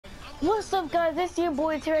What's up, guys? It's your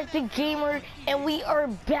boy Interactive Gamer, and we are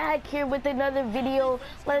back here with another video.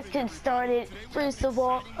 Let's get started. First of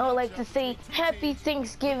all, I would like to say happy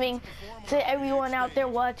Thanksgiving to everyone out there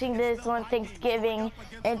watching this on Thanksgiving,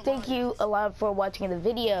 and thank you a lot for watching the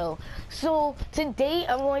video. So today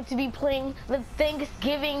I'm going to be playing the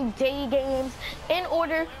Thanksgiving Day games in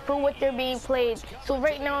order for what they're being played. So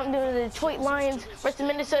right now I'm doing the Detroit Lions versus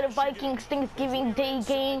Minnesota Vikings Thanksgiving Day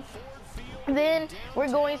game. Then we're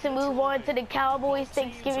going to move on to the Cowboys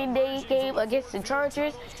Thanksgiving Day game against the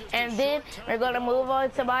Chargers, and then we're going to move on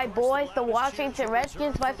to my boys, the Washington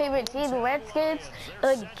Redskins, my favorite team, the Redskins,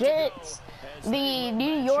 against the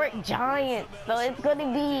New York Giants. So it's going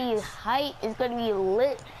to be hype, it's going to be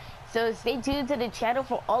lit. So stay tuned to the channel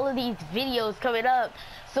for all of these videos coming up.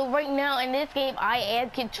 So right now in this game, I am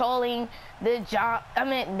controlling the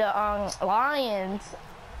Lions.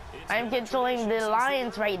 I'm controlling the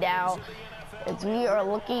Lions right now, as we are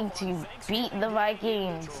looking to beat the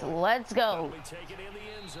Vikings. Let's go.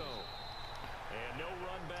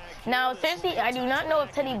 Now, seriously, I do not know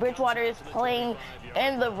if Teddy Bridgewater is playing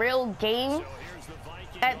in the real game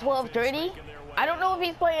at 12:30. I don't know if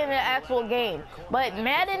he's playing in the actual game, but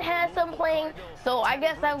Madden has him playing, so I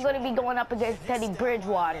guess I'm going to be going up against Teddy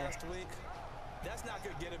Bridgewater. That's not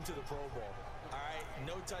going to get him to the Pro Bowl. All right,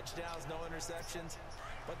 no touchdowns, no interceptions,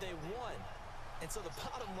 but they won. And so the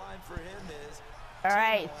bottom line for him is...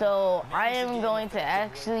 Alright, so I am going to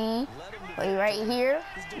actually play right here.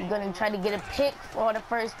 I'm going to try to get a pick for the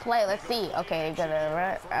first play. Let's see. Okay, gonna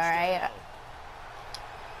run. Alright.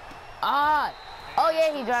 Oh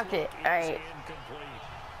yeah, he dropped it. Alright.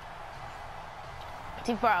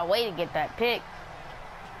 Too far away to get that pick.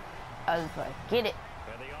 I was like, get it.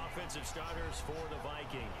 And the offensive starters for the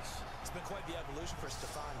Vikings. It's been quite the evolution for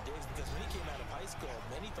Stephon Diggs, because when he came out of high school,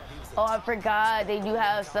 many thought he was the I forgot they do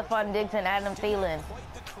have Stephon Diggs and Adam Thielen.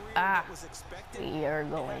 We are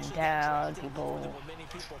going down, people.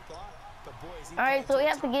 Alright, so we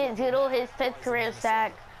have to get Zito his 5th career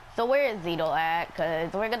sack. So where is Zito at?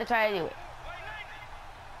 Because we're going to try to do it.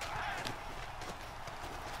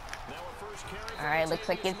 Alright, looks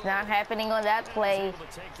like it's not happening on that play,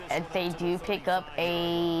 as they do pick up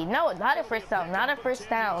a... No, not a first down, not a first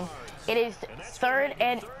down. It is 3rd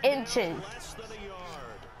and inches.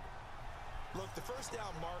 Look, the first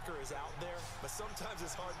down marker is out there, but sometimes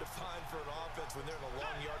it's hard to find for an offense when they're in a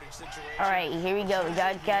long yardage situation. Alright, here we go. We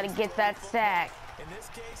got to get that sack. In this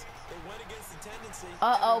case, they went against the tendency.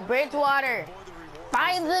 Uh-oh, Bridgewater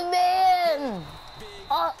finds a man.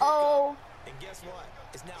 Uh-oh. And guess what?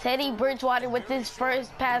 Teddy Bridgewater with his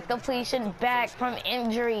first pass completion back from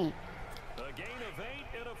injury.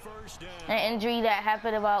 An injury that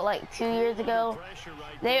happened about like 2 years ago.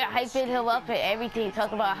 They were hyping him up and everything,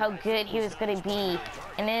 talking about how good he was going to be.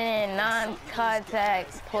 And then in a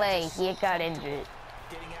non-contact play, he got injured.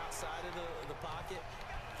 Getting outside of the pocket,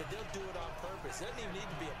 that they'll do it on purpose. It doesn't even need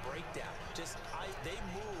to be a breakdown. Just they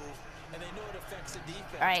move, and they know it affects the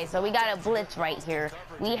defense. All right, so we got a blitz right here.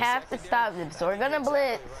 We have to stop them, so we're going to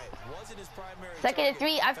blitz. 2nd and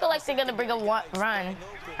 3. I feel like they're going to bring a run.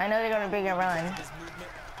 I know they're going to bring a run.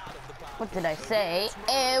 What did I say?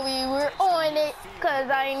 And we were on it because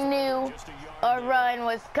I knew a run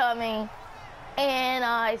was coming, and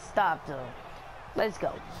I stopped them. Let's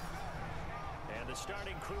go. And the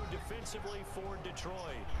starting crew defensively for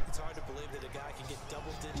Detroit. It's hard to believe that a guy can get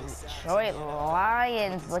double-digit sacks. Detroit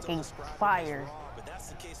Lions looking fire. But that's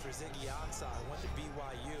the case for Ziggy Ansah. Went to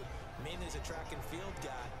BYU, mainly as a track and field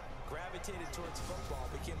guy, gravitated towards football,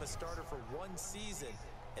 became a starter for 1 season,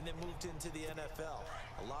 and then moved into the NFL.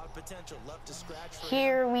 A lot of potential left to scratch for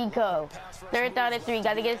Here we go. 3rd down and 3.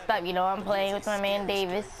 Got to get a stop. You know, I'm playing with my man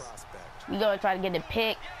Davis. We going to try to get a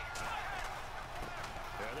pick.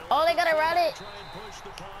 Oh, they got to run it.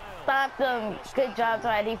 Stop them. Good job to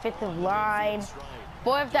our defensive line.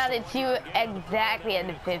 4th down and 2, exactly at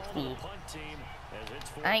the 50.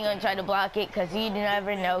 I ain't going to try to block it because you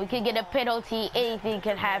never know. We could get a penalty. Anything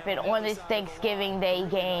could happen on this Thanksgiving Day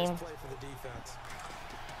game.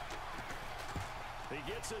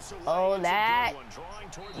 Oh, that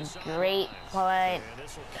great punt.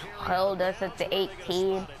 Held us at the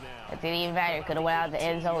 18. It didn't even matter. Could have went out the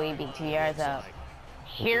end zone. We'd be 2 yards out.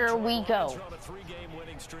 Here we go.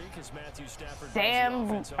 Matthew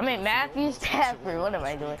Stafford. What am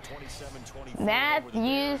I doing?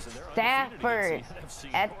 Matthew Stafford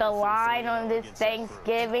at the line on this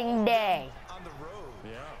Thanksgiving Day.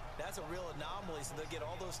 That's a real anomaly, so they'll get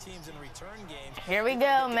all those teams in return games. Here we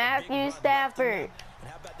go, Matthew Stafford. And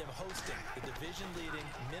how about them hosting the division-leading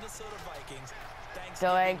Minnesota Vikings?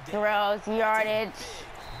 Going throws yardage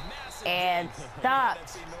and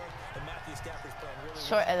stopped. Matthew Stafford's playing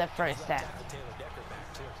short of the first down.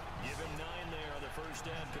 Give him 9 there on the first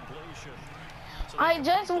down completion. I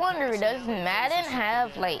just wonder, does Madden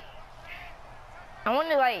have, like, I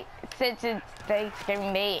wonder, like, since it's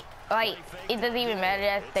Thanksgiving Day, like, it doesn't even matter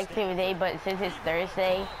that it's Thanksgiving Day, but since it's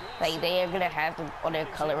Thursday, like, they are gonna have them on their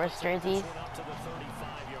colorless jerseys.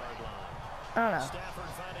 I don't know.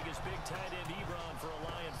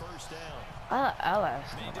 I'll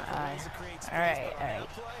ask my eye. Alright.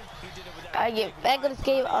 I get back on this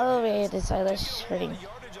game all the way to this side. That's hurting.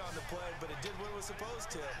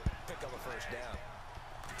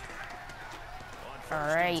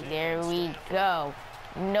 Alright, there we go.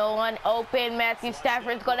 No one open. Matthew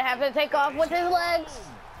Stafford's gonna have to take off with his legs.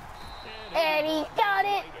 And he got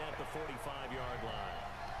it.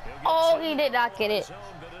 Oh, he did not get it.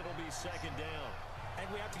 And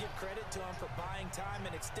we have to give credit to him for buying time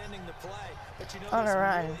and extending the play. But you know, on a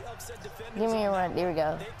run. really upset Give me a run. There we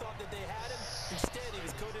go. They thought that they had him. Instead, he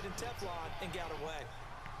was coated in Teflon and got away.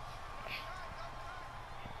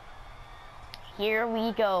 Here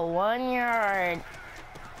we go. 1 yard.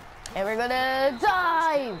 And we're gonna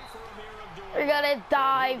dive. We're gonna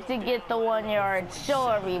dive to get the 1 yard. Show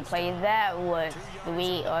a replay. That was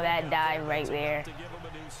sweet. Oh, that dive right there.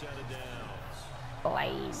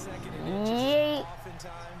 Like, yeet.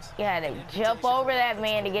 You had to jump over that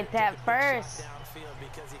man to get that first.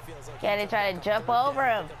 You had to try to jump over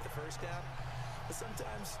him. But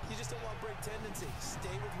sometimes you just don't want to break tendency. Stay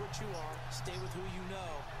with what you are. Stay with who you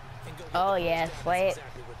know. And go. Oh yeah, play it.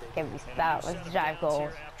 Can we stop? Let's drive goal.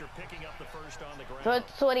 So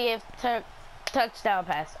it's 20th touchdown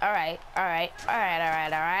pass. All right.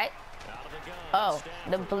 Oh,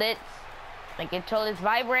 the blitz. The control is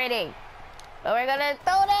vibrating. But we're gonna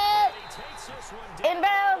throw it.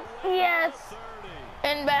 Inbound. Yes.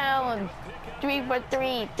 Inbound. 3 for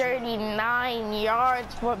 3. 39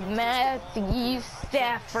 yards for Matthew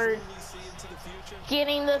Stafford.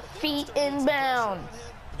 Getting the feet inbound.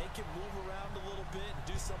 Make him move around a little bit and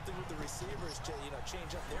do something with the receivers to,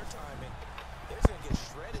 change up their timing. They're going to get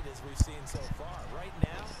shredded as we've seen so far. Right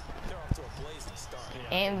now, they're off to a blazing start.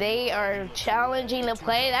 And they are challenging the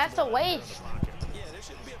play. That's a waste.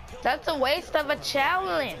 That's a waste of a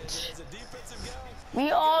challenge.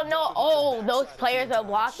 We all know, oh, those players are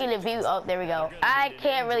blocking the view. Oh, there we go. I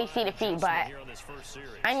can't really see the feet, but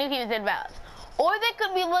I knew he was in bounds. Or they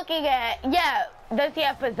could be looking at, yeah, does he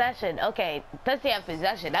have possession? Okay, does he have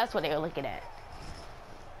possession? That's what they were looking at.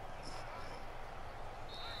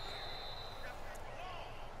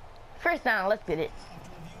 First down, let's get it.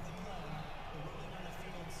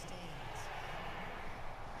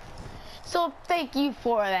 So thank you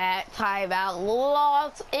for that timeout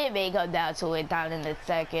loss. It may come down to it down in the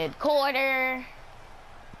second quarter.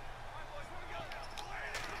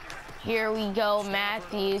 Here we go,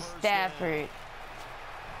 Matthew Stafford.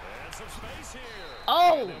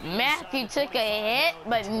 Oh, Matthew took a hit,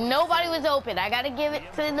 but nobody was open. I got to give it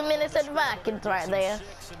to the Minnesota Vikings right there.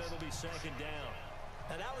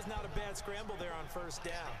 And that was not a bad scramble there on first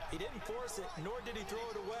down. He didn't force it, nor did he throw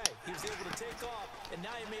it away. He was able to take off, and now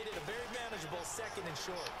he made it a very manageable 2nd and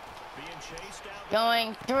short. Being chased out.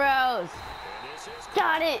 Going throws.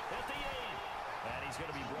 Got it. And he's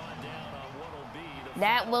going to be brought down on what will be the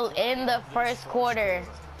that will end the first quarter.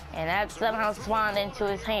 And that somehow spawned into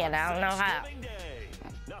his hand. I don't know how.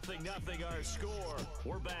 Nothing our score.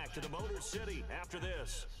 We're back to the Motor City after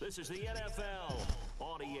this. This is the NFL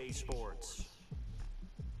on EA Sports.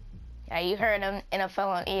 Yeah, you heard him, NFL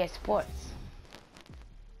on EA Sports.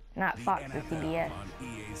 Not Fox or CBS. On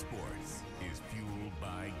EA Sports is fueled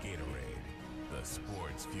by Gatorade, the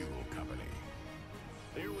sports fuel company.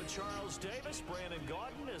 Here with Charles Davis, Brandon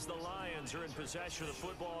Gaudin, as the Lions are in possession of the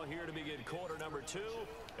football here to begin quarter number 2.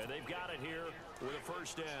 And they've got it here with a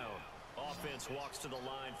first down. Offense walks to the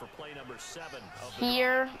line for play number 7.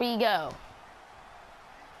 Here we go.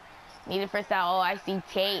 Need a first down. Oh, I see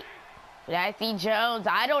Tate. But I see Jones.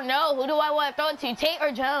 I don't know. Who do I want to throw it to? Tate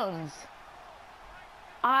or Jones?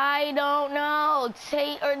 I don't know.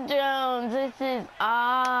 Tate or Jones. This is,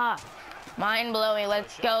 mind-blowing.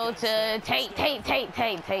 Let's go to Tate,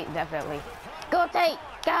 definitely. Go, Tate,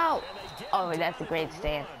 go. Oh, that's a great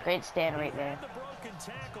stand. Great stand right there. The broken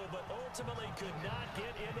tackle, but ultimately could not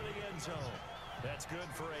get into the end zone. That's good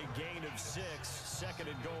for a gain of 6,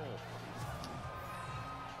 2nd and goal.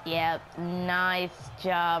 Yep, nice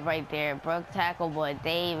job right there. Broke tackle, but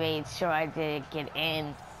they made sure I didn't get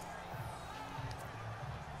in.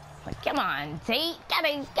 But come on, Tate,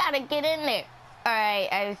 gotta get in there. All right,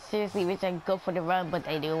 I seriously wish I could go for the run, but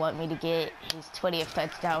they do want me to get his 20th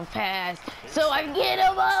touchdown pass. So I get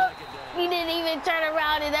him up. He didn't even turn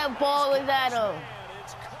around, and that ball was at him.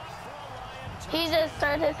 He just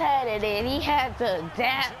turned his head and then he had to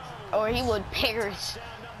adapt or he would perish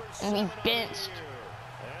and be benched.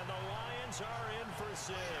 And the Lions are in for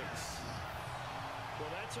 6. Well,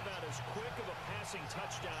 that's about as quick of a passing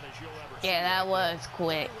touchdown as you'll ever see. Yeah, that was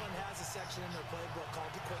quick. Everyone has a section in their playbook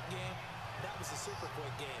called the quick game. That was a super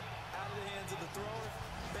quick game. Out of the hands of the thrower,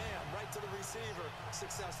 bam, right to the receiver,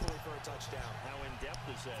 successfully for a touchdown. How in-depth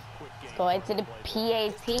is that quick game? Go into the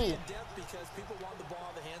It's PAT. in-depth because people want the ball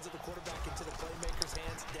in the hands of the quarterback into the playmaker's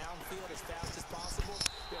hands downfield as fast as possible.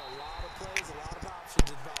 There are a lot of plays, a lot of options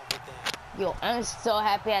involved with that. Yo, I'm so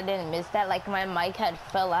happy I didn't miss that. Like my mic had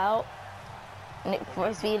fell out and it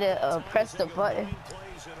forced me to press the button.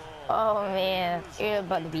 Oh man, you're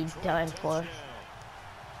about to be done for.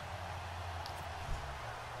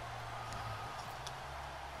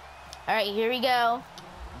 All right, here we go.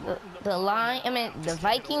 The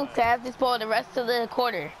Vikings have this ball the rest of the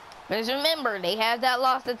quarter. But just remember, they have that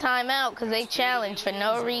loss of timeout because they challenged for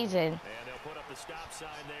no reason. And they'll put up the stop sign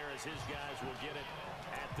there as his guys will get it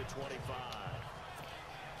at the 25.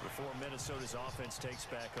 Before Minnesota's offense takes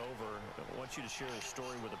back over, I want you to share a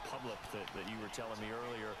story with the public that you were telling me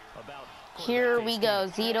earlier about. Here we go,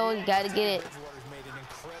 Zito, you gotta get it.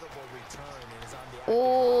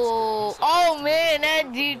 Oh man,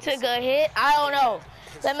 that dude took a hit. I don't know.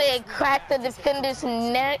 That man cracked the defender's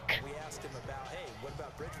neck.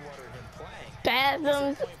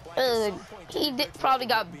 Spasms. He probably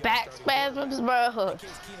got back spasms, bro.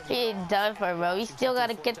 He ain't done for, bro. He still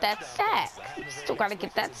gotta get that sack. He still gotta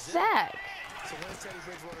get that sack.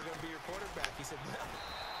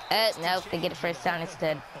 Nope, they get it first down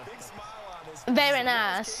instead. Very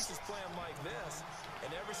nice.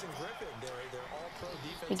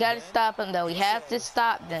 We gotta stop them, though. We have to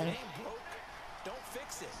stop them.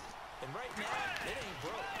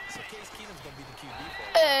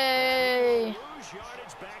 Hey.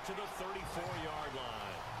 Back to the 34-yard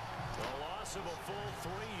line. The loss of a full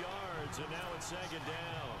 3 yards, and now it's second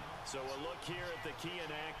down. So a look here at the key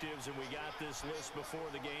inactives, and we got this list before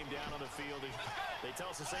the game down on the field. They tell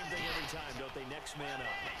us the same thing every time, don't they? Next man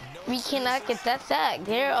up. We cannot get that sack.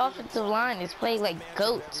 Their offensive line is playing like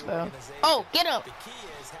goats, bro. Oh, get him.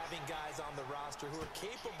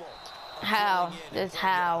 How? Just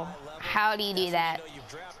how? How do you do that?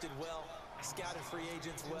 Scouted free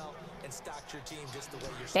agents well and stocked your team just the way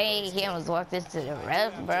you're Hey, he almost walked this to the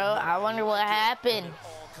ref, bro. I wonder what happened. It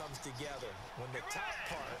all comes together when the top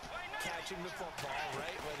part, catching the football,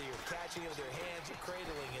 right? Whether you're catching it with your hands or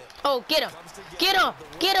cradling it. Oh, get him. Get him.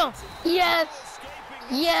 Get him. Yes.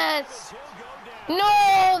 Yes.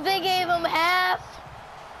 No, they gave him half.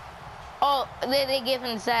 Oh, they gave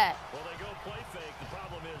him sack. Well, they go play fake. The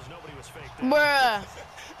problem is nobody was faked. Bruh.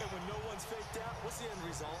 And when no one's faked out, what's the end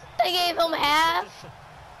result? They gave him half.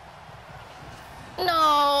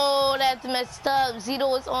 No, that's messed up. Zito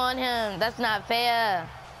was on him. That's not fair.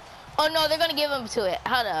 Oh no, they're gonna give him to it.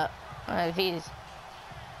 Hold up.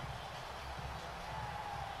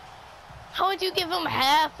 How would you give him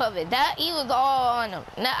half of it? That he was all on him.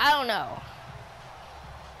 Now, I don't know.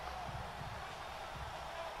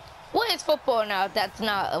 What is football now if that's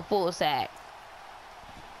not a full sack?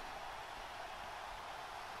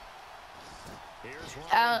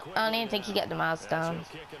 I don't even think he got the milestone.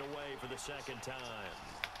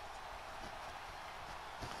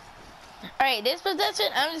 Alright, this possession,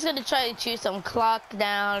 I'm just gonna try to choose some clock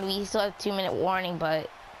down. We still have 2-minute warning, but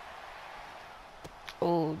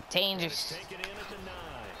oh, dangerous.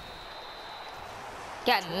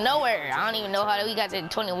 Got nowhere. I don't even know how we got to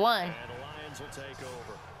 21.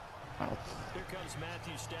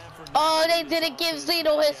 Oh, they didn't give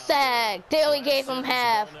Zito his sack. They only gave him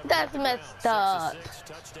half. That's messed up.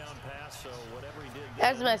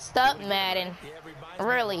 That's messed up, Madden.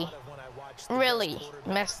 Really. Really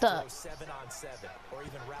messed up.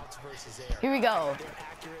 Here we go.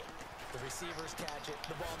 The receivers catch it,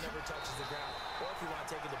 the ball never touches the ground. Or if you want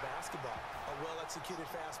to take it to basketball, a well-executed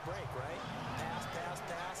fast break, right? Pass, pass,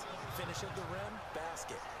 pass, finish at the rim,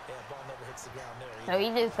 basket. Yeah, ball never hits the ground there either. So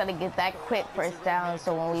we just gotta get that quick first down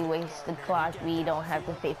so when we waste the clock, we don't have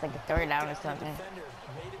to face like a third down or something. Yeah,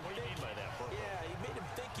 he made him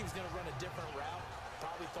think he was going to run a different route.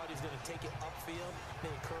 Probably thought he was going to take it upfield.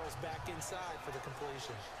 Then he curls back inside for the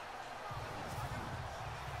completion.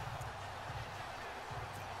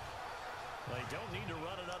 They don't need to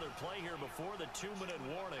run another play here before the 2-minute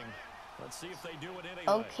warning. Let's see if they do it anyway.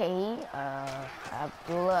 Okay, I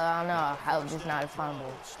don't know. I hope it's not a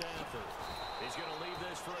fumble. He's going to leave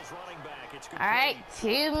this for his running back. It's all right,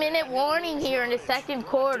 2-minute warning here in the second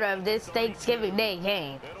quarter of this Thanksgiving Day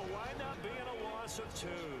game. It'll wind up being a loss of 2,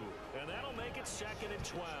 and that'll make it 2nd and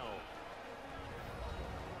 12.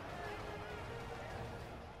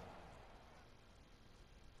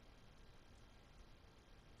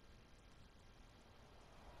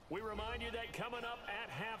 We remind you that coming up at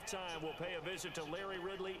halftime, we'll pay a visit to Larry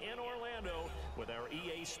Ridley in Orlando with our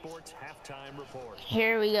EA Sports halftime report.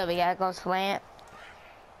 Here we go. We gotta go slant.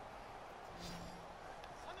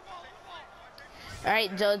 All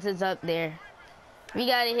right, Jones is up there. We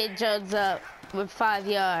gotta hit Jones up with 5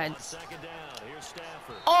 yards.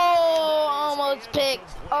 Oh, almost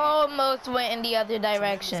picked. Almost went in the other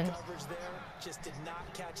direction. Just did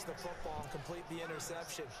not catch the football and complete the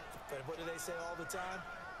interception. But what do they say all the time?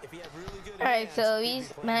 If you have really good all right, so we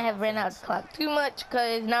might have ran out the clock too much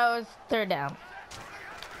because now it's 3rd down.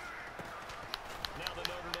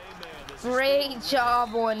 Great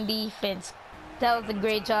job on defense. That was a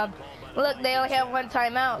great job. Look, they only have 1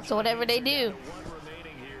 timeout, so whatever they do.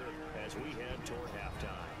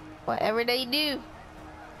 Whatever they do,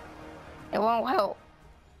 it won't help.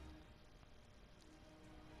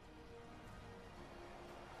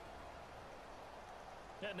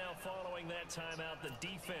 And now following that timeout, the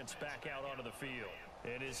defense back out onto the field.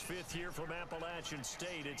 In his 5th year from Appalachian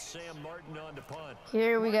State, it's Sam Martin on to punt.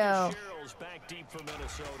 Here we go. Sherrill's back deep for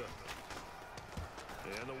Minnesota.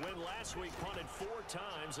 And the win last week punted 4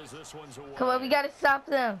 times as this one's away. Come on, we gotta stop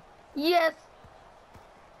them. Yes.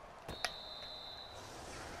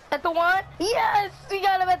 At the 1? Yes, we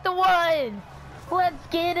got him at the 1. Let's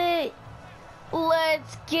get it.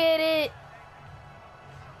 Let's get it.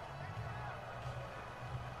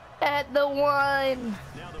 At the 1.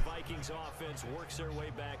 Now the Vikings offense works their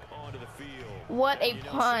way back onto the field. What a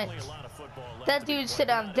punt. That dude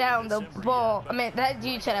should have downed the ball. I mean, that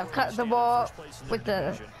dude should have cut the ball with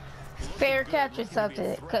the fair catch or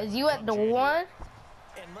something. Because you at the 1.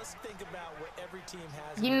 And let's think about what every team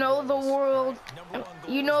has. You know the world.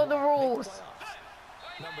 You know the rules.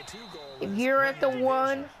 If you're at the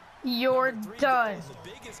 1, you're done.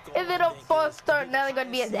 If it a false start, now they're going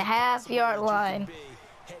to be at the half-yard line.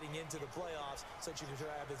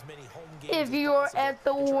 If you're at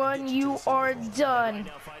the 1, you are done.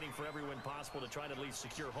 Now fighting for every win possible to try to at least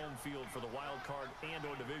secure home field for the wild card and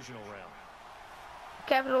or divisional round.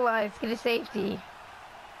 Capitalize, get a safety.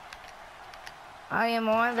 I am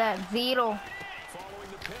on that zero. Following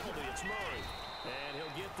the penalty, it's Murray. And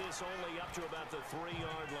he'll get this only up to about the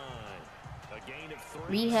 3-yard line. A gain of 3.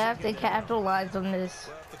 We have to capitalize on this.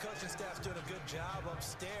 Well, if the coaching staff's doing a good job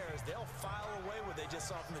upstairs, they'll file away what they just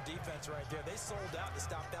saw from the defense right there. They sold out to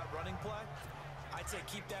stop that running play. I'd say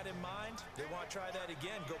keep that in mind. They want to try that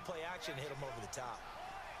again. Go play action, hit them over the top.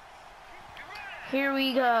 Here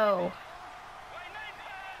we go.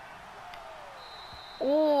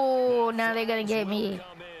 Oh, now they're gonna get me. I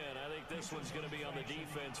think this one's gonna be on the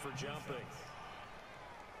defense for jumping.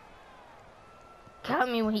 Got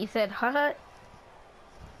me when he said hut.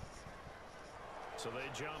 So they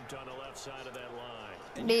jumped on the left side of that line.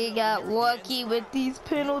 They got lucky with these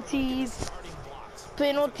penalties.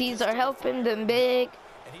 Penalties are helping them big.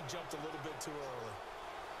 And he jumped a little bit too early.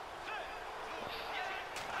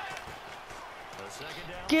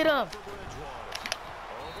 Get him.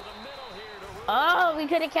 Oh, we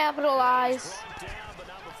could have capitalized.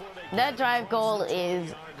 That drive goal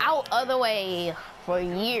is out of the way for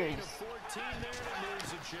years.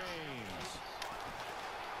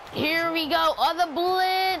 Here we go, other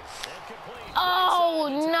blitz. Oh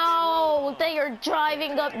no, they are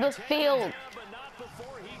driving up the field.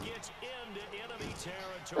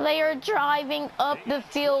 They are driving up the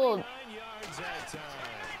field.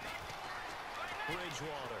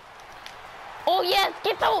 Oh yes,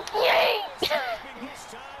 get those, yay!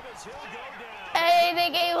 Hey, they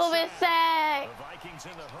gave him his sack.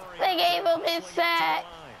 They gave him his sack.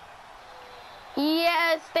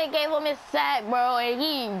 Yes, they gave him his sack, bro, and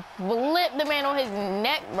he flipped the man on his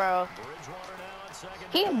neck, bro.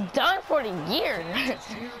 He's done for the year, and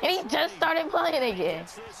he just started playing again.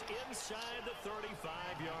 Inside the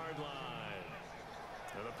 35-yard line.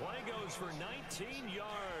 And the play goes for 19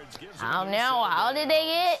 yards. I don't know, how did they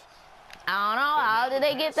get? I don't know, how did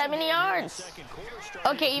they get that many yards?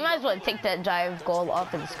 Okay, you might as well take that drive goal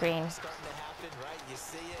off of the screen.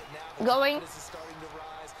 Going.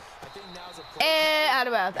 And out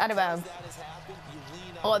of bounds, out of bounds.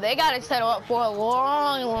 Oh, they got to settle up for a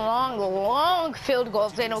long field goal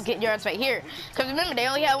if they don't get yards right here. Because remember, they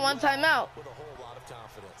only have 1 timeout.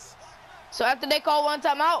 So after they call 1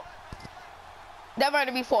 timeout, they're going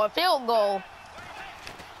to be for a field goal.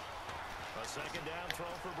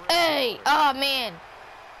 Hey, oh man.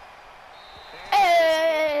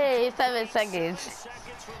 Hey, 7 seconds.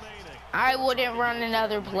 I wouldn't run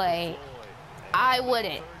another play. I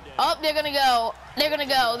wouldn't. Oh, they're gonna go. They're gonna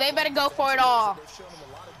go. They better go for it all.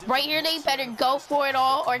 Right here, they better go for it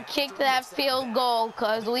all or kick that field goal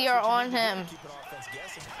because we are on him. And they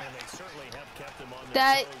certainly have kept him on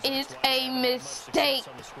That is a mistake.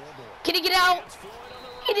 Can he get out?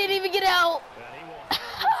 He didn't even get out.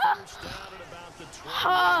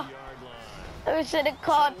 I should have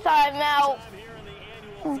called timeout.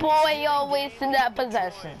 Boy, y'all wasting that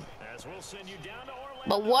possession.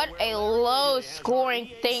 But what a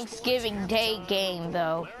low-scoring Thanksgiving Day game,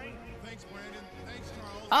 though.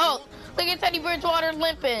 Oh, look at Teddy Bridgewater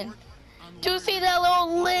limping. Do you see that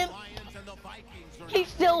little limp? He's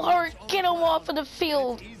still hurt. Get him off of the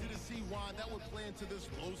field.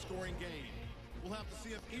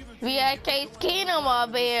 We had Case Keenum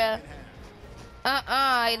up here.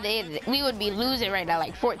 We would be losing right now,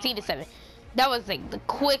 like 14-7. That was like the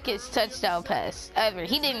quickest touchdown pass ever.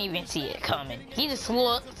 He didn't even see it coming. He just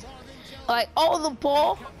looked like, oh, the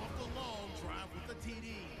ball.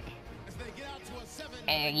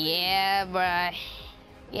 And yeah, bruh.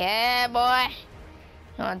 Yeah, boy.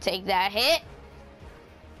 Gonna take that hit.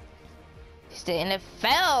 It's the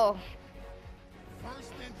NFL.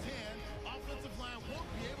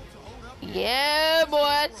 Yeah,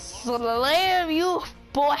 boy. Slam you,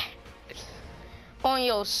 boy. On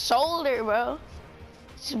your shoulder, bro.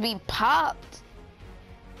 Should be popped.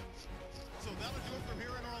 So that'll do it from here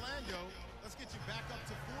in Orlando. Let's get you back up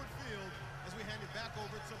to Ford Field as we hand it back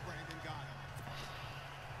over to Brandon Goddard.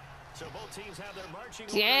 So both teams have their marching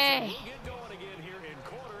orders. Yeah. We'll get going again here in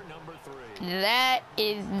quarter number 3. That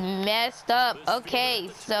is messed up.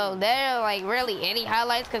 Okay, so there are like really any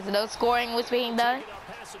highlights because no scoring was being done.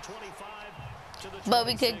 But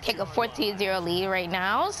we could take a 14-0 lead right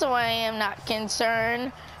now, so I am not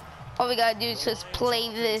concerned. All we gotta do is just play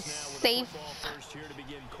this safe.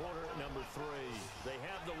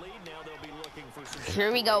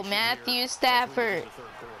 Here we go, Matthew Stafford.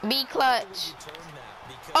 Be clutch.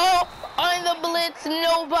 Oh, on the blitz,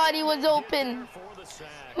 nobody was open.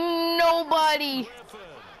 Nobody.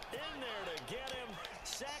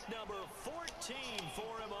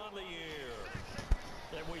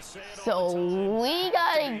 So we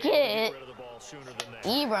gotta get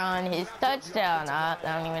Ebron his touchdown. I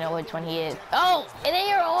don't even know which one he is. Oh, and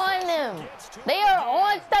they are on him. They are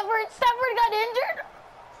on Stafford. Stafford got injured.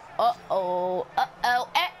 Uh-oh.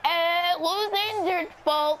 Who's injured,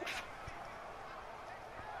 folks?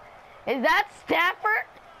 Is that Stafford?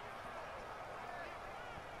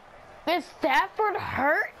 Is Stafford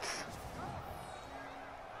hurt?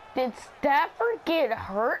 Did Stafford get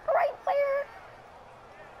hurt right there?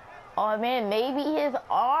 Oh man, maybe his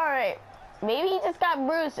arm. Maybe he just got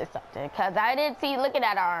bruised or something. Cause I didn't see. Look at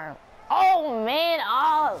that arm. Oh man,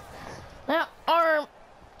 oh, that arm.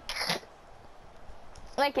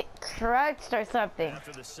 Like it crushed or something.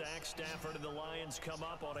 After the sack, Stafford and the Lions come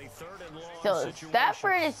up on a 3rd and long So situation.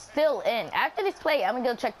 Stafford is still in. After this play, I'm gonna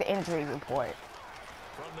go check the injury report.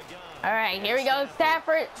 All right, here we go.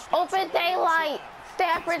 Stafford, open daylight.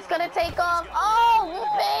 Stafford's gonna take off. Oh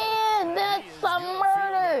man, that's a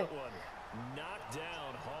murder. Knocked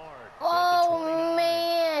down hard. Oh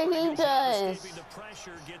man, he does. The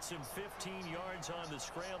pressure gets him 15 yards on the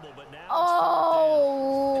scramble, but now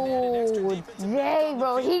Oh, dang,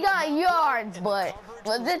 bro. He got yards, but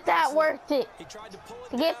was it that worth it?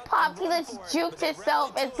 To get popped, he just juked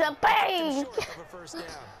himself into bang.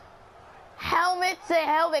 Helmet to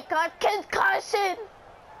helmet. Concussion.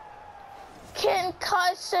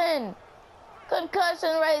 Concussion. Concussion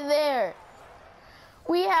right there.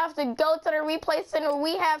 We have to go to the replay center.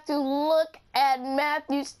 We have to look at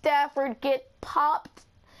Matthew Stafford get popped.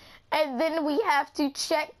 And then we have to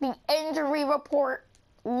check the injury report.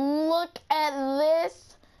 Look at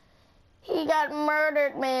this. He got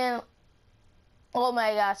murdered, man. Oh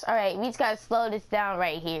my gosh. All right, we just got to slow this down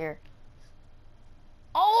right here.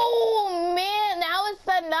 Oh man, now it's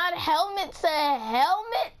not helmet to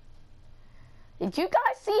helmet. Did you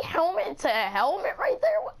guys see helmet to helmet right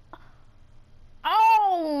there?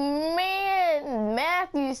 Oh man,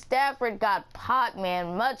 Matthew Stafford got popped,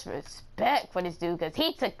 man. Much respect for this dude because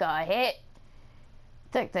he took a hit.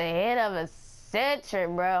 Took the hit of a century,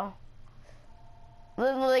 bro.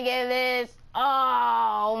 Look at this.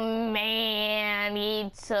 Oh man,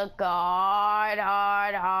 he took a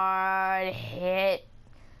hard hit.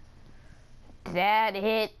 That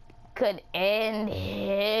hit could end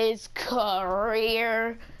his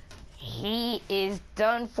career. He is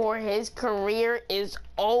done for. His career is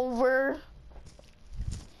over.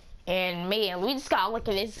 And man, we just gotta look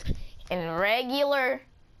at this in regular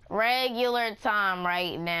time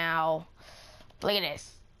right now. Look at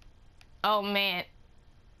this. Oh man.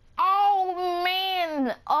 Oh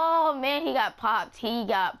man. Oh man, he got popped. He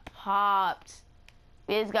got popped.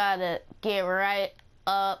 We just gotta get right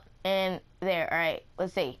up in there. All right,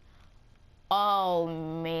 let's see. Oh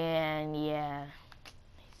man, yeah.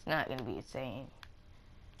 It's not gonna be the same.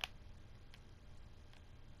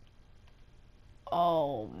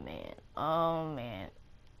 Oh man, oh man.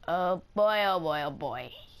 Oh boy, oh boy, oh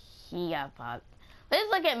boy. He got popped. Let's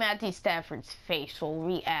look at Matthew Stafford's facial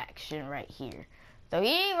reaction right here. So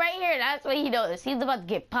he right here, that's what he noticed. He's about to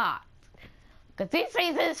get popped. Cause he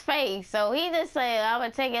sees his face, so he just said, I'm gonna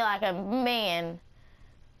take it like a man.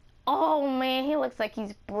 Oh man, he looks like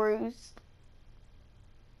he's bruised.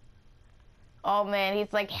 Oh man,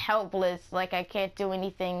 he's like helpless, like I can't do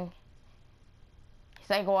anything. He's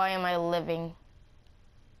like, why am I living?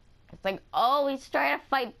 It's like, oh, he's trying to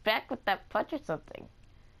fight back with that punch or something.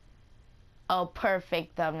 Oh,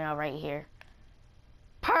 perfect thumbnail right here.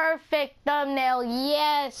 Perfect thumbnail,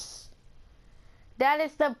 yes! That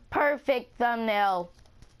is the perfect thumbnail.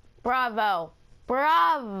 Bravo.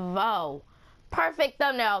 Bravo. Perfect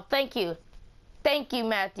thumbnail. Thank you. Thank you,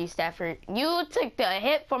 Matthew Stafford. You took the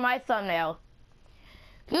hit for my thumbnail.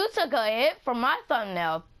 You took a hit for my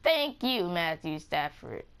thumbnail. Thank you, Matthew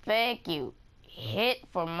Stafford. Thank you. Hit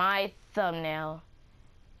for my thumbnail.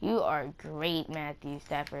 You are great, Matthew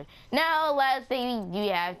Stafford. Now, last thing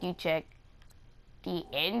you have to check the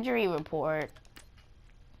injury report.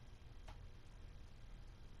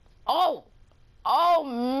 Oh! Oh,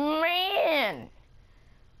 man!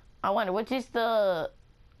 I wonder, which is the...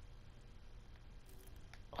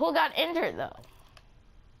 Who got injured, though?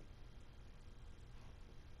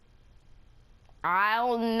 I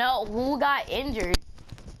don't know who got injured.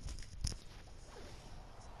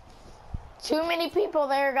 Too many people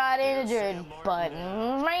there got injured, but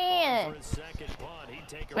man,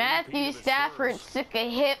 Matthew Stafford took a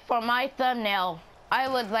hit for my thumbnail. I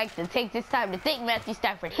would like to take this time to thank Matthew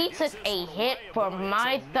Stafford. He took a hit for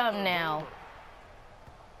my thumbnail.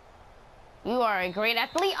 You are a great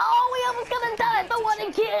athlete. Oh, we almost got done the one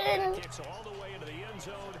again.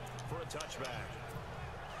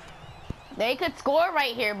 They could score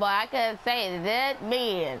right here, but I could say that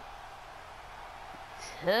man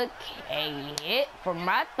took a hit for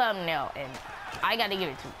my thumbnail, and I gotta give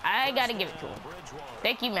it to him. I gotta give it to him.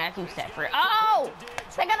 Thank you, Matthew Stafford. Oh,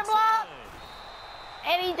 they got a block,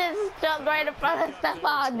 and he just jumped right in front of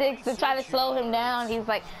Stephon Diggs to try to slow him down. He's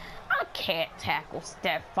like, I can't tackle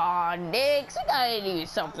Stephon Diggs. We gotta do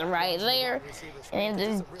something right there, and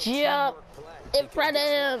just jump in front of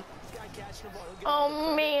him. Oh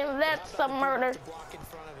man, that's a murder.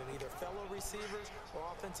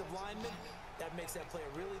 That makes that play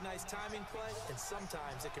a really nice timing play, and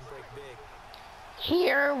sometimes it can break big.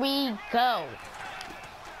 Here we go.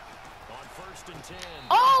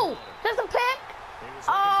 Oh, there's a pick.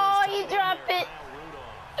 Oh, he dropped it.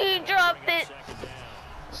 He dropped it.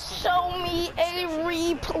 Show me a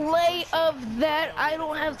replay of that. I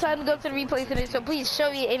don't have time to go to the replay today, so please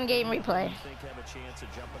show me an in-game replay.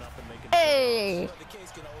 Hey.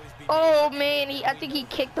 Oh man, I think he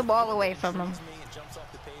kicked the ball away from him.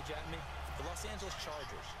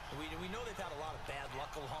 We know they've had a lot of bad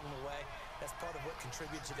luck along the way. That's part of what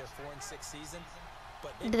contributed to their 4-6 season.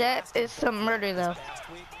 But that is some murder, though.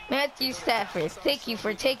 Matthew Stafford, thank you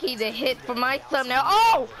for taking the hit for my thumbnail.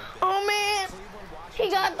 Oh! Oh, man! He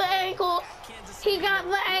got the ankles. He got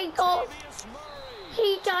the ankles.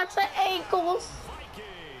 He got the ankles.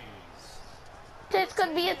 This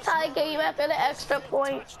could be a tie game after the extra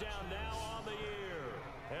point.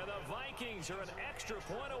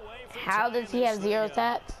 How does he have 0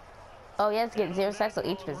 sacks? Oh, he has to get 0 sacks on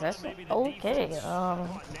each possession. Okay. The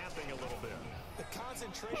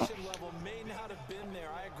concentration level may not have been there.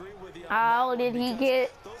 I agree with you. How did he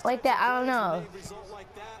get like that? I don't know.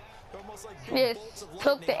 Just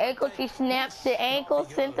took the ankles, he snapped the ankle,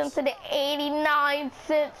 sent them to the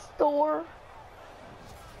 89-cent store.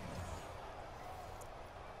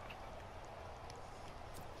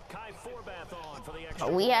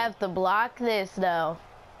 We have to block this, though.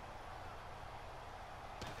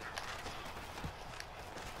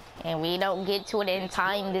 And we don't get to it in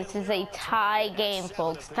time. This is a tie game,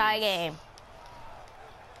 folks. Tie game.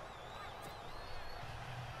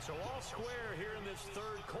 So all square here in this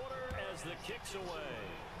third quarter as the kicks away.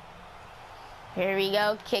 Here we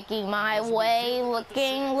go, kicking my way,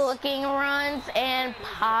 looking, runs, and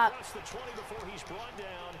pops. The 20 before he's brought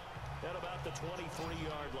down at about the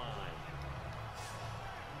 23-yard line.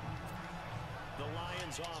 The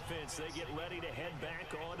Lions offense, they get ready to head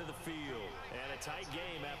back onto the field. And a tight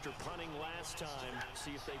game after punting last time.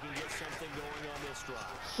 See if they can get something going on this drive.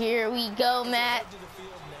 Here we go, Matt.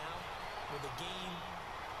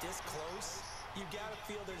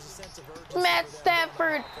 Matt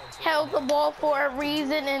Stafford held the ball for a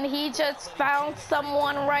reason, and he just found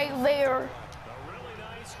someone right there. A really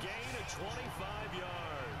nice gain of 25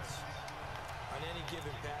 yards. On any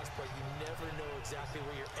given pass, but you never know exactly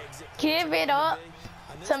where your exit Give it up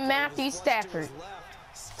to play Matthew was flushed to Stafford. his left.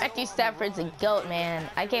 Still Matthew on the Stafford's a run. goat, man.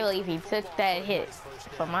 I can't believe he took that hit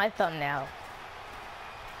for my thumbnail.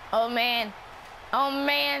 Oh, man. Oh,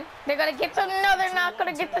 man. They're going to get to, no, they're not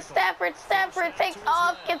going to get to Stafford. Stafford takes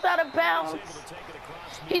off, gets out of bounds.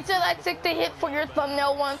 He said, I took the hit for your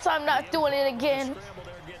thumbnail once. I'm not doing it again.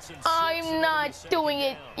 I'm not doing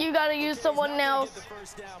it. You got to use someone else.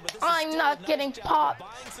 I'm not getting popped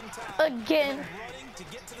again.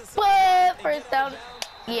 But first down.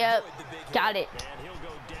 Yep. Got it.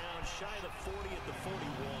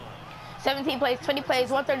 17 plays, 20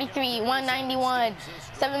 plays, 133, 191,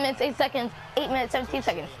 7 minutes, 8 seconds, 8 minutes, 17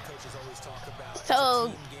 seconds.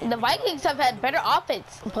 So the Vikings have had better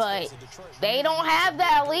offense, but they don't have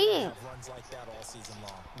that lead.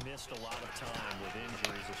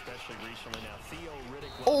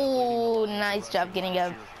 Oh, nice job getting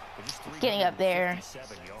up there.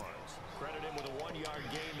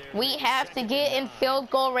 We have to get in field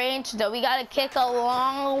goal range, though. We got to kick a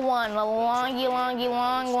long one, a longy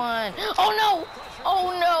long one. Oh, no.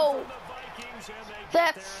 Oh, no.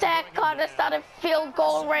 That sack got us out of field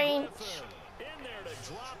goal range.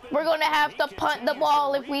 We're going to have to punt the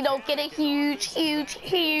ball if we don't get a huge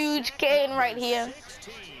gain right here.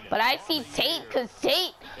 But I see Tate, because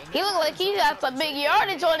Tate, he looked like he got some big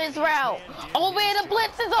yardage on his route. Oh, man, the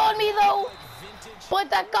blitz is on me, though. But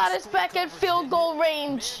that got us back at field goal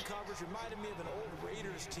range.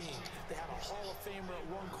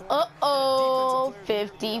 Uh-oh,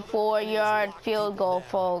 54-yard field goal,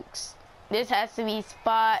 folks. This has to be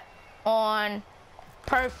spot on,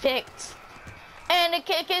 perfect. And the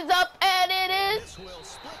kick is up, and it is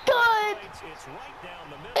good.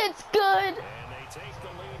 It's good.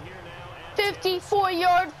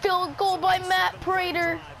 54-yard field goal by Matt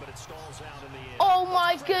Prater. Oh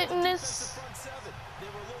my goodness.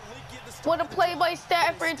 What a play by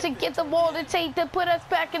Stafford to get the ball to Tate to put us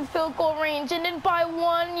back in field goal range. And then by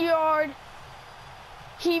 1 yard,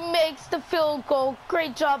 he makes the field goal.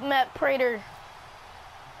 Great job, Matt Prater.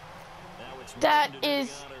 That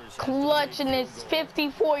is clutch in this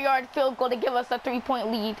 54-yard field goal to give us a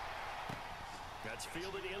 3-point lead.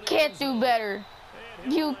 Can't do better.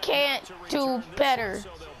 You can't do better.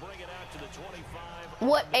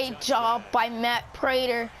 What a job by Matt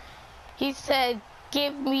Prater. He said,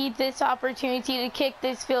 give me this opportunity to kick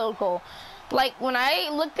this field goal. Like, when I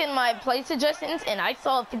looked in my play suggestions and I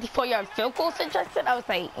saw a 54-yard field goal suggested, I was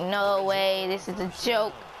like, no way, this is a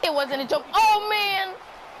joke. It wasn't a joke. Oh, man.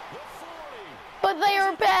 But they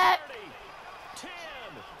are back.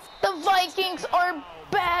 The Vikings are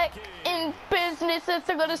back in business as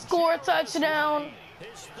they're going to score a touchdown.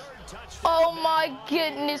 Oh, my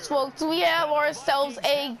goodness, folks. We have ourselves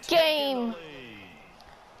a game.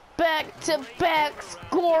 Back-to-back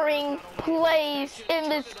scoring plays in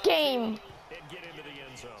this game.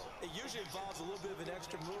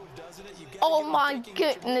 Oh my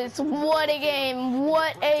goodness, what a game.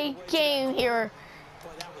 What a game here.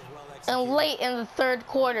 And late in the third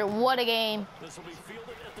quarter, what a game.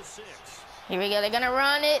 Here we go, they're gonna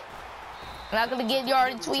run it. Not gonna get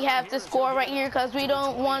yardage. We have to score right here because we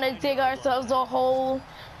don't want to dig ourselves a hole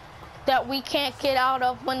that we can't get out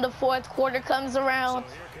of when the fourth quarter comes around.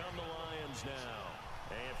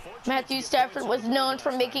 Matthew Stafford was known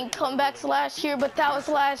for making comebacks last year, but that was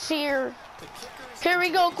last year. Here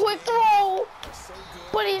we go, quick throw.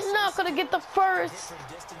 But he's not going to get the first.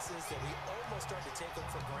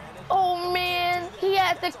 Oh, man, he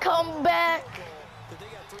had to come back.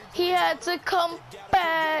 He had to come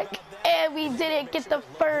back, and we didn't get the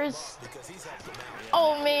first.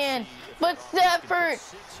 Oh, man, but Stafford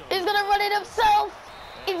is going to run it himself.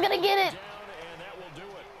 He's going to get it.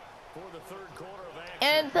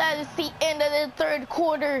 And that is the end of the third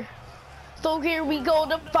quarter. So here we go,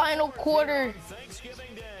 the final quarter.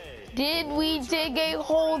 Did we dig a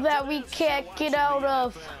hole that we can't get out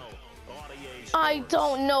of? I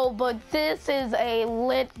don't know, but this is a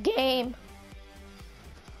lit game.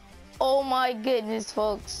 Oh my goodness,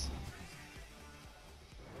 folks.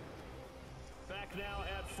 Back now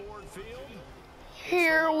at Ford Field.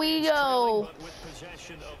 Here we go.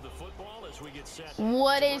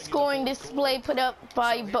 What a scoring display put up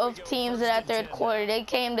by both teams in that third quarter. They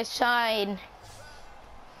came to shine.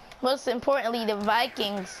 Most importantly, the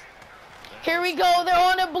Vikings. Here we go. They're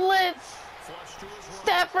on a blitz.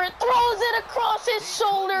 Stafford throws it across his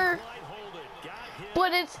shoulder,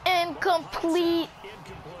 but it's incomplete.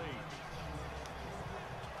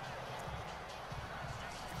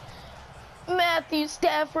 Matthew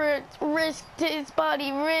Stafford risked his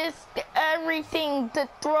body, risked everything to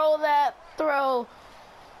throw that throw.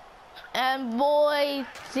 And boy,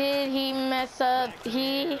 did he mess up.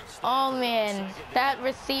 Oh man, that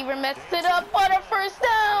receiver messed it up on a first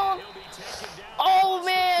down. Oh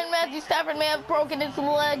man, Matthew Stafford may have broken his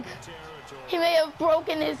leg. He may have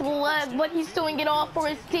broken his leg, but he's doing it all for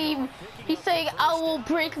his team. He's saying, I will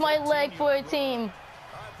break my leg for a team.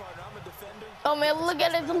 Oh man, look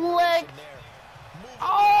at his leg.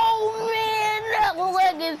 Oh man, that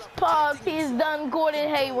leg is popped. He's done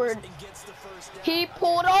Gordon Hayward. He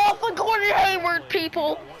pulled off a Gordon Hayward,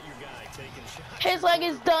 people. His leg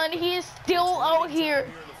is done. He is still out here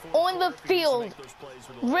on the field,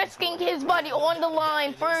 risking his body on the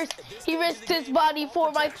line. First, he risked his body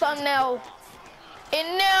for my thumbnail.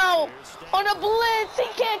 And now, on a blitz, he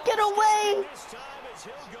can't get away.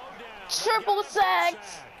 Triple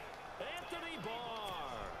sacks.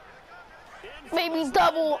 Maybe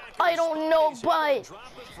double, I don't know, but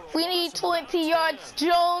we need 20 yards.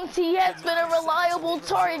 Jones, he has been a reliable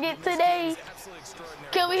target today.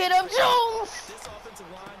 Can we hit up Jones?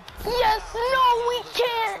 Yes, no, we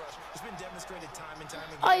can't.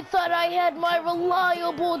 I thought I had my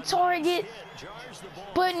reliable target,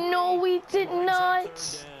 but no, we did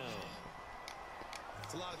not.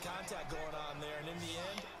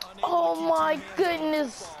 Oh my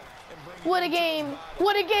goodness. What a game.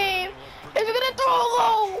 What a game. Is he gonna throw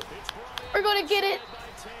low? We're gonna get it.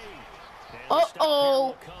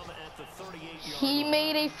 Uh-oh. He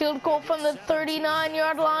made a field goal from the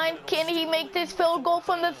 39-yard line. Can he make this field goal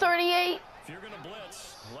from the 38?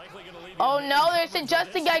 Oh no, they're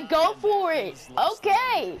suggesting I go for it.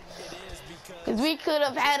 Okay. Because we could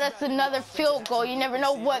have had us another field goal. You never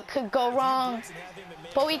know what could go wrong.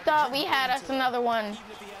 But we thought we had us another one.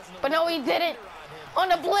 But no, we didn't. On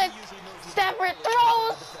the blitz, Stafford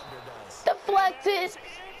throws. Deflected.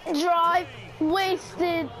 Drive.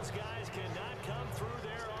 Wasted.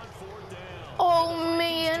 Oh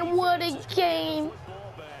man, what a game.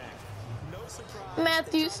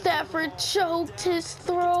 Matthew Stafford choked his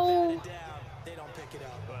throw.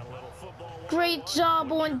 Great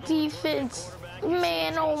job on defense.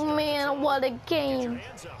 Man, oh man, what a game.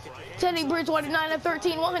 Teddy Bridgewater, 9 of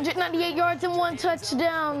 13, 198 yards and 1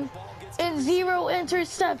 touchdown and 0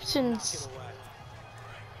 interceptions.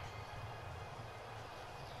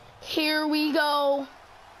 Here we go.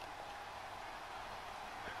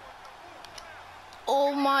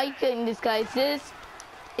 Oh my goodness, guys. This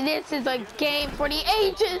is a game for the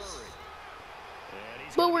ages.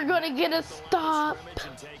 But we're going to get a stop.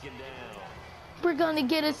 We're going to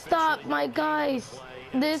get a stop, my guys.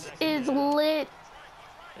 This is lit.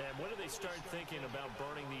 And when do they start thinking about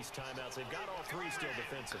burning these timeouts? They've got all 3 still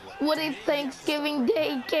defensively. What a Thanksgiving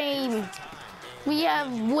Day game. We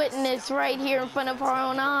have witness right here in front of our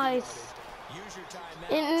own eyes.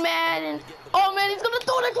 In Madden. Oh man, he's going to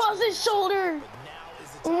throw it across his shoulder.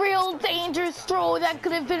 Real dangerous throw that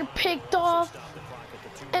could have been picked off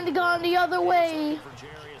and gone the other way.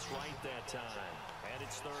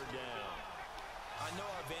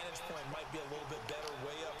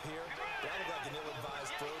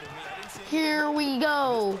 Here we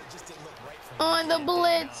go. On the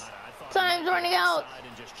blitz. Time's running out.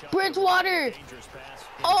 Bridgewater.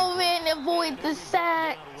 Oh man, avoid the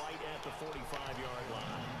sack.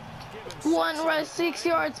 1 rush, 6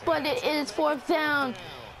 yards, but it is 4th down.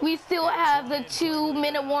 We still have the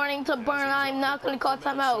 2-minute warning to burn. I'm not going to call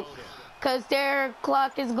timeout because their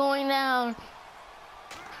clock is going down.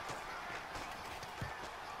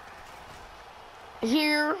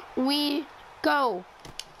 Here we go.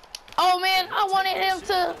 Oh man, I wanted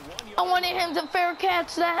him to fair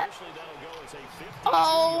catch that.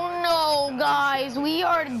 Oh no, guys, we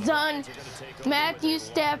are done. Matthew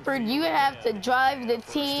Stafford, you have to drive the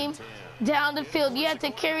team down the field. You have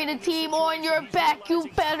to carry the team on your back. You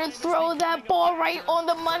better throw that ball right on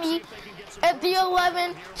the money at the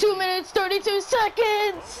 11. 2 minutes, 32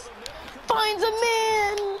 seconds. Finds a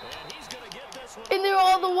man. And they're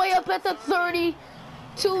all the way up at the 30.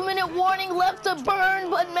 2-minute warning left to burn,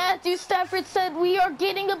 but Matthew Stafford said we are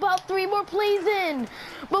getting about 3 more plays in.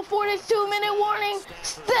 Before this 2-minute warning,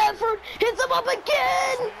 Stafford hits him up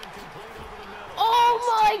again. Oh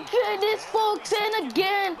my goodness, folks, and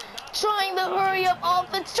again, trying to hurry up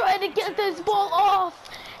offense, trying to get this ball off.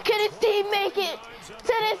 Can his team make it?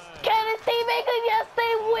 Can his team make it? Yes,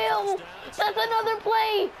 they will. That's another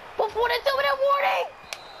play before the 2-minute warning,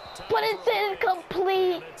 but it's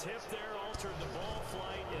incomplete.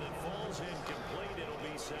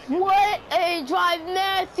 What a drive,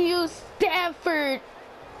 Matthew Stafford.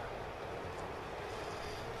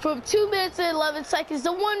 From 2 minutes and 11 seconds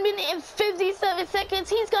to 1 minute and 57 seconds,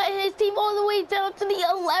 he's gotten his team all the way down to the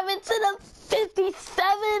 11 to the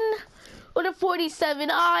 57. or the 47?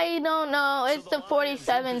 I don't know. It's the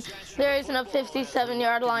 47. There isn't a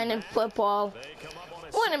 57-yard line in football.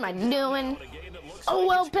 What am I doing? Oh,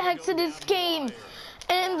 well, back to this game.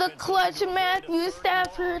 And the clutch Matthew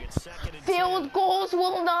Stafford. Field goals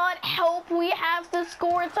will not help. We have to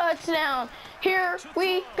score a touchdown. Here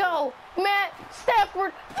we go. Matt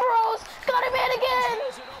Stafford throws. Got him in again.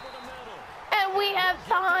 And we have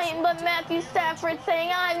time, but Matthew Stafford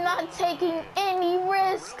saying, I'm not taking any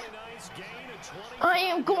risk. I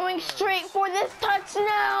am going straight for this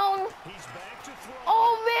touchdown.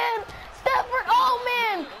 Oh, man. Stafford, oh,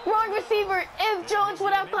 man. Wrong receiver. If Jones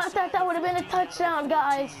would have caught that, that would have been a touchdown,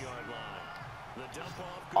 guys.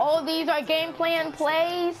 All these are game plan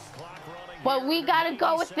plays, but we got to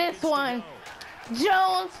go with this one.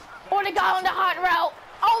 Jones or the guy on the hot route.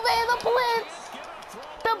 Oh, man, the blitz.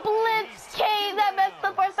 The blitz came. That messed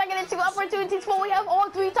up our second and 2 opportunities, but we have all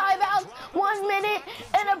 3 timeouts. 1 minute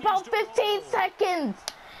and about 15 seconds.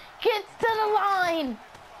 Gets to the line.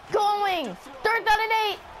 Going. 3rd down and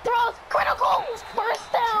 8. Throws. Critical.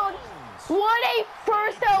 First down. What a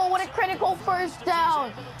first down. What a critical first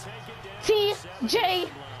down. T.J.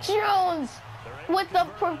 Jones with the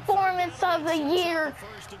performance of the year.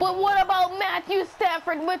 But what about Matthew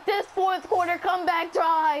Stafford with this 4th quarter comeback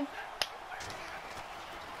drive?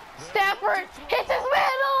 Stafford hits his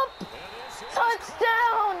man up.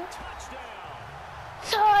 Touchdown.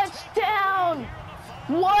 Touchdown.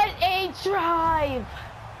 What a drive.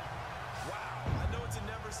 I know it's a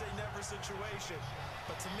never say never situation,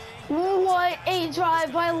 but to me, what a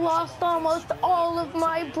drive. I lost almost all of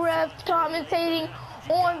my breath commentating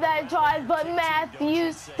on that drive, but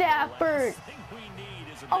Matthew Stafford.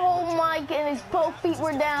 Oh my goodness, both feet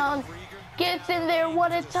were down. Gets in there.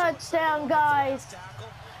 What a touchdown, guys.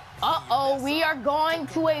 Uh-oh, we are going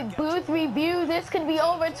to a booth review. This could be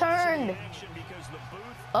overturned.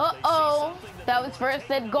 Uh-oh. That was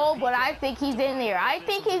 1st and goal, but I think he's in there. I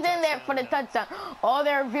think he's in there for the touchdown. Oh,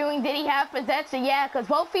 they're reviewing. Did he have possession? Yeah, because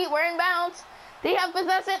both feet were in bounds. Did he have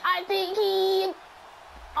possession? I think he...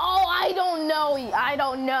 Oh, I don't know. I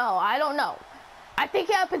don't know. I think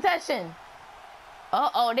he had possession.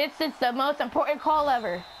 Uh-oh, this is the most important call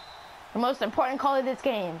ever. The most important call of this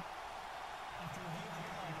game.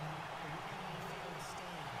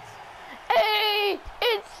 Hey,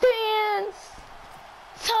 it stands.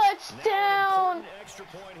 Touchdown. Extra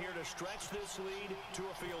point here to stretch this lead to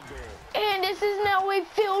a field goal. And this is now a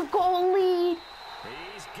field goal lead.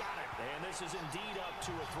 He's got it, and this is indeed up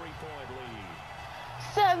to a 3-point lead.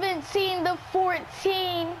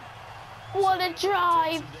 17-14. What a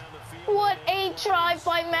drive. What a drive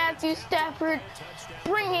by Matthew Stafford,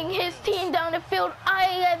 bringing his team down the field. I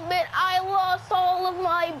admit I lost all of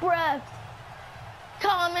my breath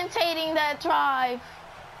commentating that drive.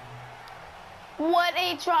 What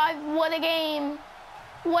a drive, what a game.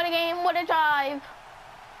 What a game, what a drive.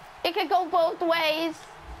 It could go both ways.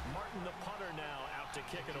 Martin, the punter, now out to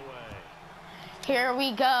kick it away. Here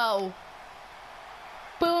we go.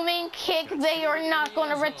 Booming kick. They are not going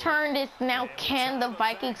to return this. Now, can the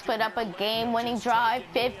Vikings put up a game-winning drive?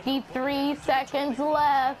 53 seconds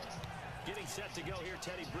left. Getting set to go here,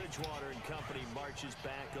 Teddy Bridgewater and company marches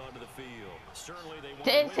back onto the field. Certainly they want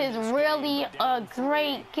This is really a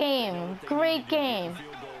great game. Great game.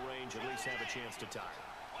 field goal range, at least have a chance to tie.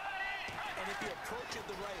 and if you approach it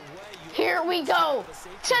the right way, you Here we go.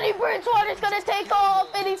 Teddy Bridgewater's going to take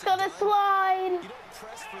off, and he's going to slide. don't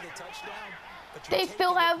press for the touchdown. But They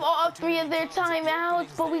still have all 3 of their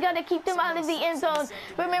timeouts, but we got to keep them out of the end zone.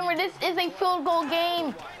 Remember, this is a field goal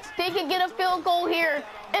game. They can get a field goal here,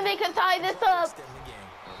 and they can tie this up.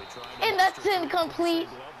 And that's incomplete.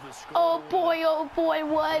 Oh boy,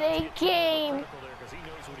 what a game.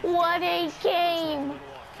 What a game.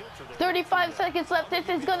 35 seconds left. This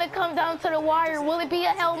is going to come down to the wire. Will it be a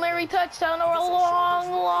Hail Mary touchdown or a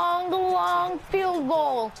long field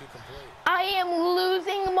goal? I am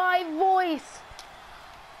losing my voice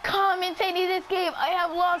commentating this game. I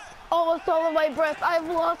have lost almost all of my breath. I've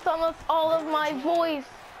lost almost all of my voice.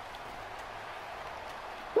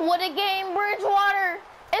 What a game. Bridgewater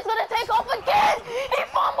is going to take off again. He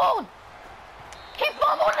fumbled. He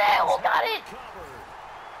fumbled it. Who got it?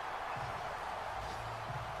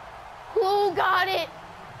 Who got it?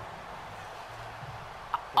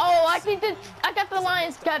 Oh, I think I got the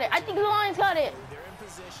Lions got it. I think the Lions got it. they're in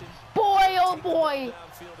position, Boy, oh boy.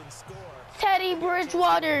 downfield and score. Teddy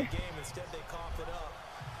Bridgewater. Game, instead they cough it up.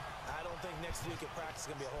 I don't think next week at practice is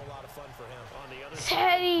going to be a whole lot of fun for him. On the other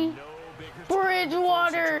Teddy no bigger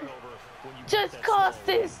Bridgewater just cost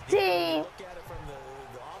his team. Look at it from the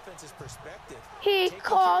offense's perspective. He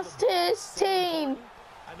cost his team.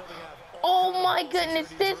 I know they have Oh my goodness,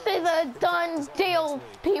 this is a done deal,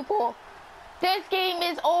 people. This game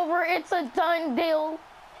is over. It's a done deal.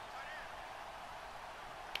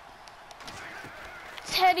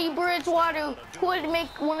 Teddy Bridgewater would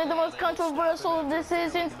make one of the most controversial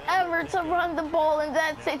decisions ever to run the ball in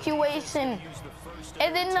that situation.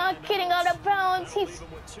 And then not getting out of bounds, he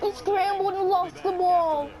scrambled and lost the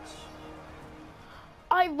ball.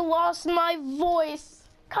 I've lost my voice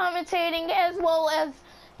commentating as well as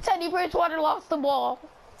Teddy Bridgewater lost the ball.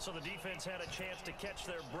 So the defense had a chance to catch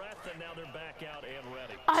their breath, and now they're back out and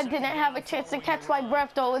ready. I didn't have a chance to catch my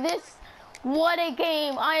breath though. What a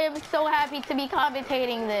game. I am so happy to be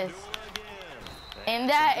commentating this. And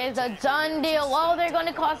that is a done deal. Oh, they're going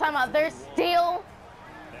to call timeout. They're still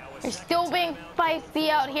being feisty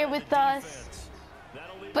out here with us.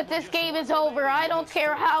 But this game is over. I don't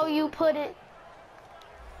care how you put it.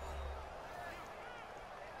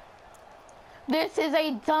 This is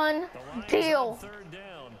a done deal.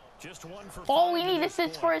 All we need is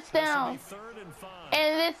this first down.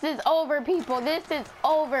 And this is over, people. This is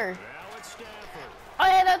over.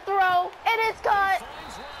 And a throw. And it's caught.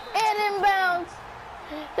 And inbounds.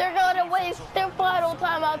 They're going to waste their final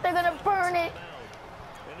timeout. They're going to burn it.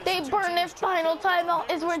 They burn their final timeout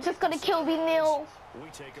as we're just going to kill the nil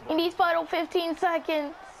in these final 15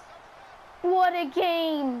 seconds. What a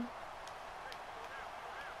game.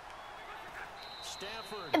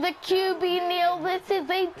 The QB kneel. This is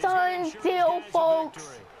a done deal,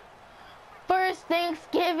 folks. First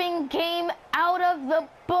Thanksgiving game out of the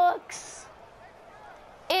books.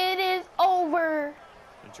 It is over.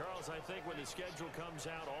 And Charles, I think when the schedule comes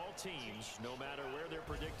out, all teams, no matter where they're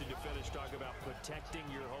predicted to finish, talk about protecting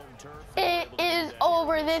your home turf. It is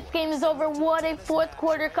over. This game is over. What a fourth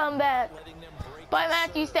quarter comeback by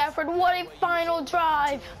Matthew Stafford. What a final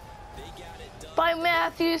drive by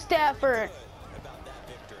Matthew Stafford.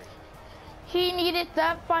 He needed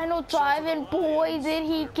that final drive, and boy, did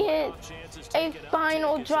he get a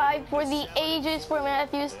final drive for the ages for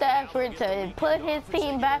Matthew Stafford to put his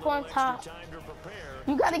team back on top.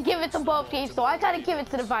 You got to give it to both teams, so I got to give it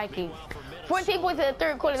to the Vikings. 14 points in the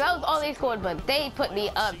third quarter, that was all they scored, but they put me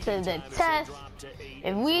up to the test.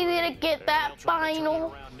 If we didn't get that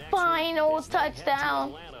final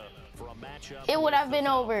touchdown, it would have been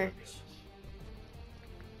over.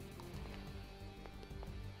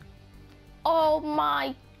 Oh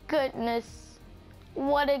my goodness.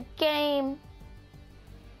 What a game.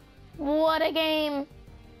 What a game.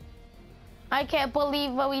 I can't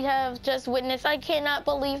believe what we have just witnessed. I cannot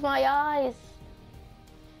believe my eyes.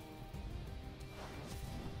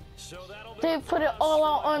 They put it all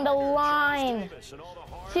out on the line.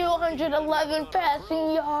 211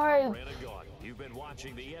 passing yards. You've been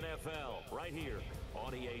watching the NFL right here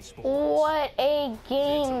on EA Sports. What a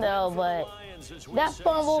game though, but that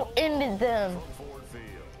fumble ended them.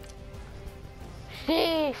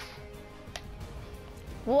 Sheesh.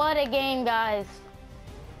 What a game, guys.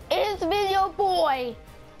 It's been your boy,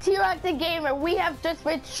 T-Rock the Gamer. We have just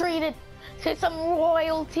retreated to some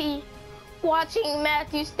royalty, watching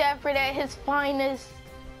Matthew Stafford at his finest.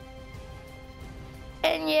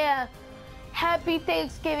 And yeah, happy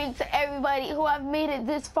Thanksgiving to everybody who have made it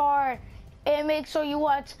this far. And make sure you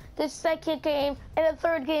watch the second game and the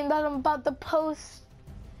third game that I'm about to post.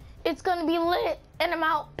 It's gonna be lit, and I'm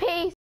out. Peace.